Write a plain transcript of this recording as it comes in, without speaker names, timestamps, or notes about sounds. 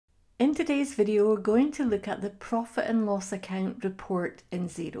In today's video, we're going to look at the profit and loss account report in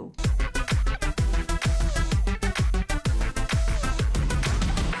Xero.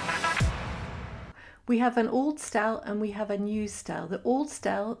 We have an old style and we have a new style. The old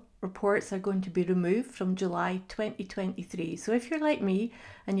style reports are going to be removed from July 2023. So if you're like me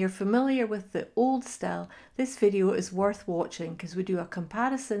and you're familiar with the old style, this video is worth watching because we do a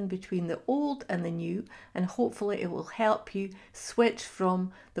comparison between the old and the new, and hopefully it will help you switch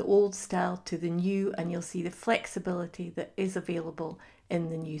from the old style to the new, and you'll see the flexibility that is available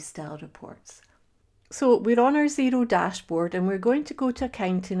in the new style reports. So we're on our Xero dashboard and we're going to go to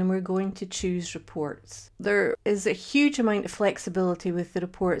accounting and we're going to choose reports. There is a huge amount of flexibility with the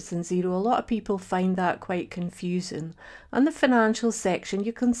reports in Xero. A lot of people find that quite confusing. On the financial section,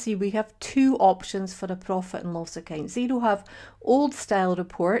 you can see we have two options for a profit and loss account. Xero have old style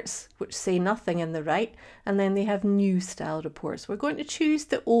reports, which say nothing in the right, and then they have new style reports. We're going to choose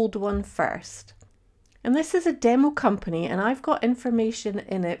the old one first. And this is a demo company and I've got information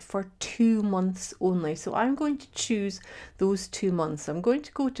in it for 2 months only. So I'm going to choose those 2 months. I'm going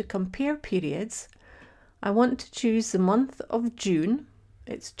to go to compare periods. I want to choose the month of June.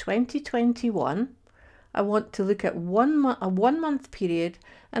 It's 2021. I want to look at a 1 month period,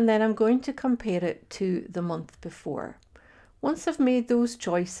 and then I'm going to compare it to the month before. Once I've made those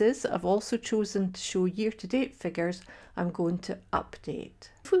choices, I've also chosen to show year-to-date figures. I'm going to update.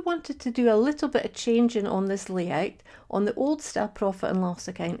 If we wanted to do a little bit of changing on this layout, on the old style profit and loss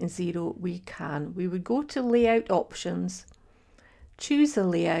account in Xero, we can. We would go to layout options, choose a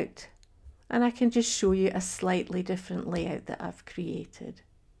layout, and I can just show you a slightly different layout that I've created.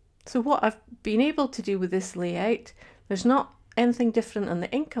 So what I've been able to do with this layout, there's not anything different on the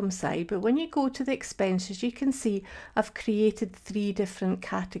income side, but when you go to the expenses, you can see I've created 3 different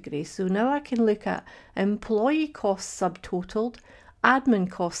categories. So now I can look at employee costs subtotaled, admin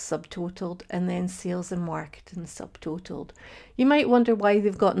costs subtotaled, and then sales and marketing subtotaled. You might wonder why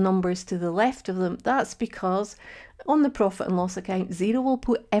they've got numbers to the left of them. That's because on the profit and loss account, Xero will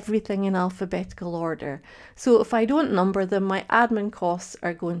put everything in alphabetical order. So if I don't number them, my admin costs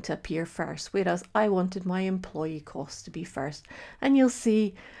are going to appear first, whereas I wanted my employee costs to be first. And you'll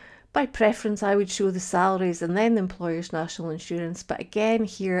see by preference, I would show the salaries and then the employer's national insurance. But again,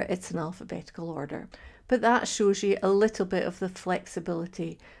 here it's in alphabetical order. But that shows you a little bit of the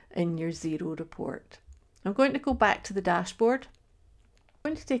flexibility in your Xero report. I'm going to go back to the dashboard.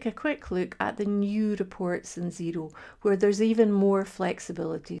 I'm going to take a quick look at the new reports in Xero, where there's even more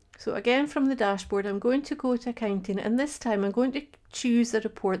flexibility. So again, from the dashboard, I'm going to go to accounting, and this time I'm going to choose a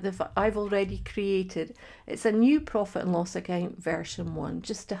report that I've already created. It's a new profit and loss account version 1,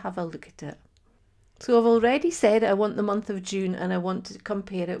 just to have a look at it. So I've already said I want the month of June and I want to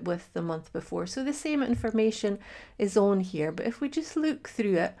compare it with the month before. So the same information is on here, but if we just look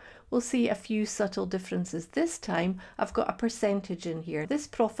through it, we'll see a few subtle differences. This time I've got a percentage in here. This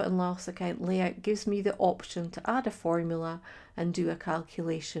profit and loss account layout gives me the option to add a formula and do a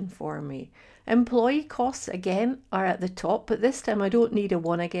calculation for me. Employee costs again are at the top, but this time I don't need a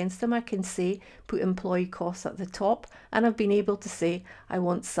 1 against them. I can say put employee costs at the top, and I've been able to say I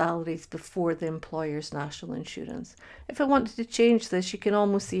want salaries before the employer's national insurance. If I wanted to change this, you can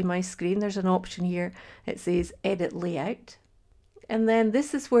almost see my screen. There's an option here. It says edit layout. And then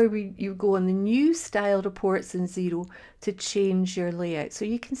this is where you go on the new style reports in Xero to change your layout. So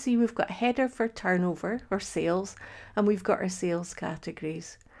you can see we've got a header for turnover or sales, and we've got our sales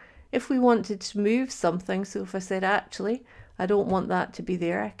categories. If we wanted to move something, so if I said actually I don't want that to be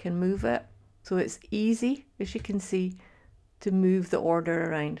there, I can move it. So it's easy, as you can see, to move the order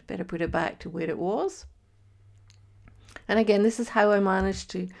around. Better put it back to where it was. And again, this is how I managed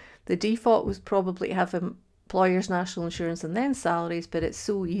to, the default was probably have employer's national insurance and then salaries, but it's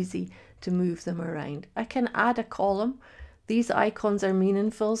so easy to move them around. I can add a column. These icons are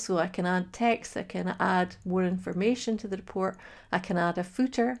meaningful, so I can add text, I can add more information to the report, I can add a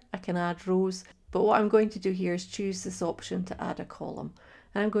footer, I can add rows. But what I'm going to do here is choose this option to add a column.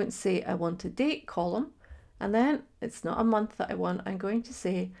 And I'm going to say I want a date column, and then it's not a month that I want, I'm going to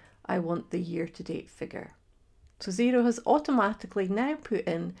say I want the year-to-date figure. So Xero has automatically now put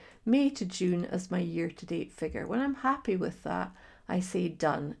in May to June as my year-to-date figure. When I'm happy with that, I say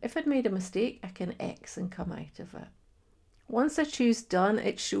done. If I'd made a mistake, I can X and come out of it. Once I choose done,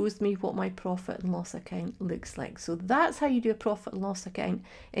 it shows me what my profit and loss account looks like. So that's how you do a profit and loss account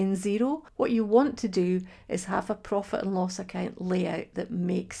in Xero. What you want to do is have a profit and loss account layout that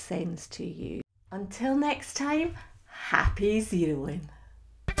makes sense to you. Until next time, happy Xeroing.